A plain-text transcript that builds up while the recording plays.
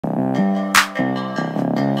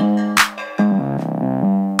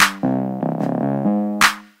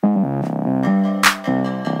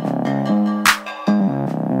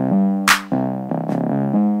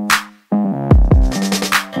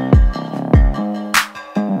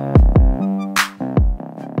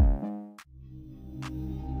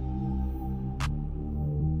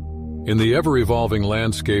In the ever-evolving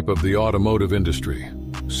landscape of the automotive industry,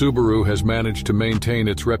 Subaru has managed to maintain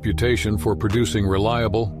its reputation for producing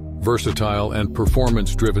reliable, versatile, and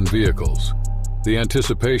performance-driven vehicles. The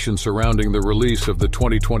anticipation surrounding the release of the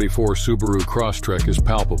 2024 Subaru Crosstrek is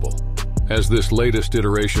palpable, as this latest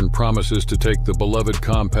iteration promises to take the beloved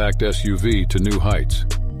compact SUV to new heights.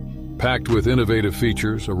 Packed with innovative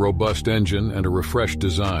features, a robust engine, and a refreshed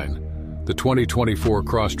design, the 2024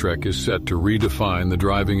 Crosstrek is set to redefine the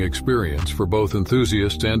driving experience for both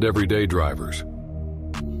enthusiasts and everyday drivers.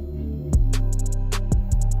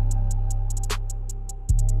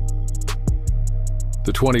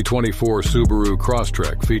 The 2024 Subaru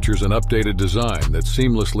Crosstrek features an updated design that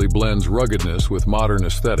seamlessly blends ruggedness with modern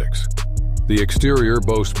aesthetics. The exterior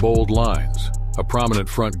boasts bold lines, a prominent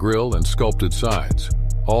front grille, and sculpted sides,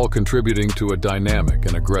 all contributing to a dynamic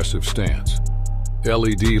and aggressive stance.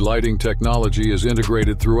 LED lighting technology is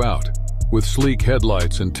integrated throughout, with sleek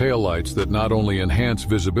headlights and taillights that not only enhance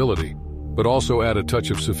visibility, but also add a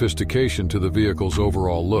touch of sophistication to the vehicle's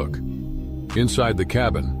overall look. Inside the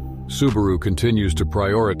cabin, Subaru continues to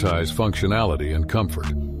prioritize functionality and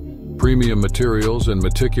comfort. Premium materials and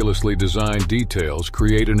meticulously designed details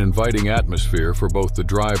create an inviting atmosphere for both the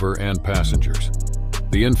driver and passengers.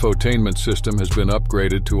 The infotainment system has been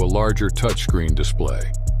upgraded to a larger touchscreen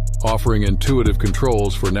display, offering intuitive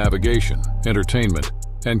controls for navigation, entertainment,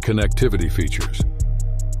 and connectivity features.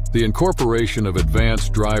 The incorporation of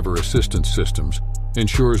advanced driver assistance systems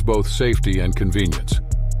ensures both safety and convenience,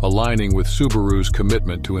 aligning with Subaru's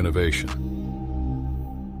commitment to innovation.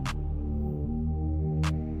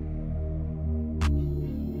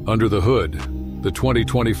 Under the hood, the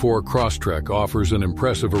 2024 Crosstrek offers an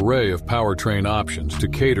impressive array of powertrain options to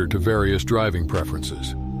cater to various driving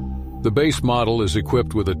preferences. The base model is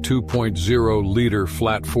equipped with a 2.0-liter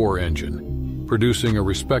flat-4 engine, producing a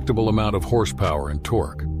respectable amount of horsepower and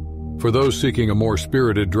torque. For those seeking a more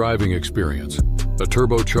spirited driving experience, a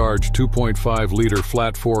turbocharged 2.5-liter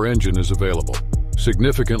flat-4 engine is available,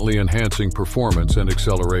 significantly enhancing performance and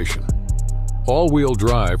acceleration. All-wheel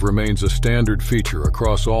drive remains a standard feature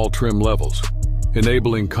across all trim levels,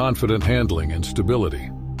 enabling confident handling and stability,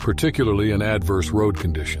 particularly in adverse road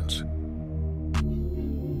conditions.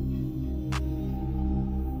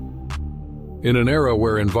 In an era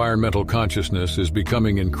where environmental consciousness is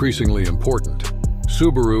becoming increasingly important,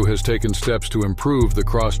 Subaru has taken steps to improve the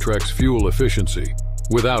Crosstrek's fuel efficiency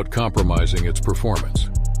without compromising its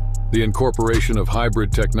performance. The incorporation of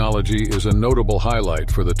hybrid technology is a notable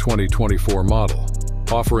highlight for the 2024 model,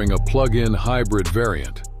 offering a plug-in hybrid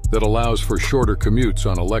variant that allows for shorter commutes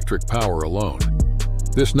on electric power alone.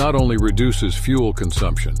 This not only reduces fuel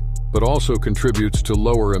consumption, but also contributes to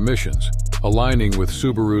lower emissions, aligning with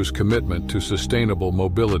Subaru's commitment to sustainable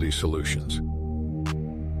mobility solutions.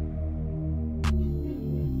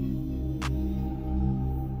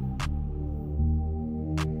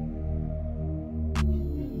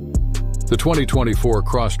 The 2024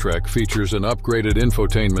 Crosstrek features an upgraded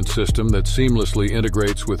infotainment system that seamlessly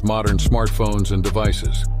integrates with modern smartphones and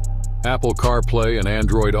devices. Apple CarPlay and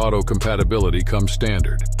Android Auto compatibility come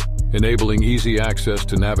standard, enabling easy access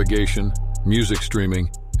to navigation, music streaming,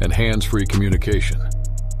 and hands-free communication.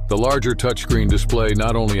 The larger touchscreen display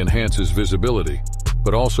not only enhances visibility,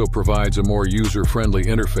 but also provides a more user-friendly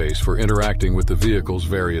interface for interacting with the vehicle's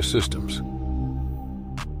various systems.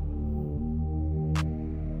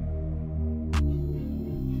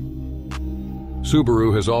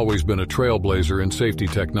 Subaru has always been a trailblazer in safety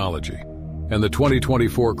technology, and the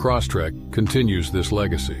 2024 Crosstrek continues this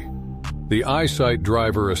legacy. The EyeSight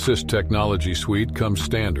Driver Assist Technology Suite comes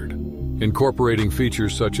standard, incorporating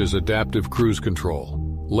features such as adaptive cruise control,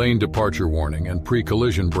 lane departure warning, and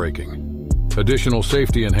pre-collision braking. Additional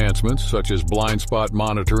safety enhancements such as blind spot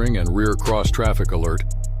monitoring and rear cross-traffic alert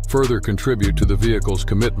further contribute to the vehicle's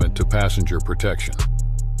commitment to passenger protection.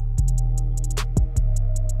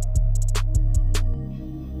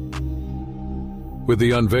 With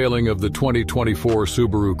the unveiling of the 2024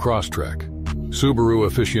 Subaru Crosstrek, Subaru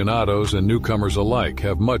aficionados and newcomers alike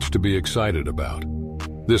have much to be excited about.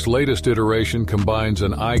 This latest iteration combines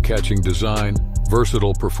an eye-catching design,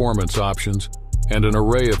 versatile performance options, and an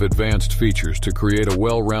array of advanced features to create a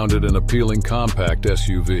well-rounded and appealing compact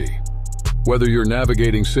SUV. Whether you're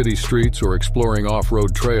navigating city streets or exploring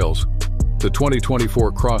off-road trails, The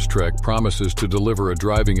 2024 Crosstrek promises to deliver a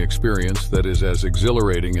driving experience that is as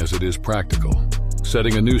exhilarating as it is practical,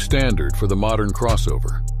 setting a new standard for the modern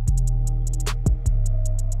crossover.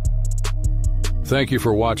 Thank you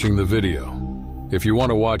for watching the video. If you want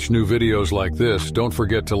to watch new videos like this, don't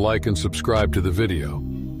forget to like and subscribe to the video.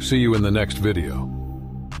 See you in the next video.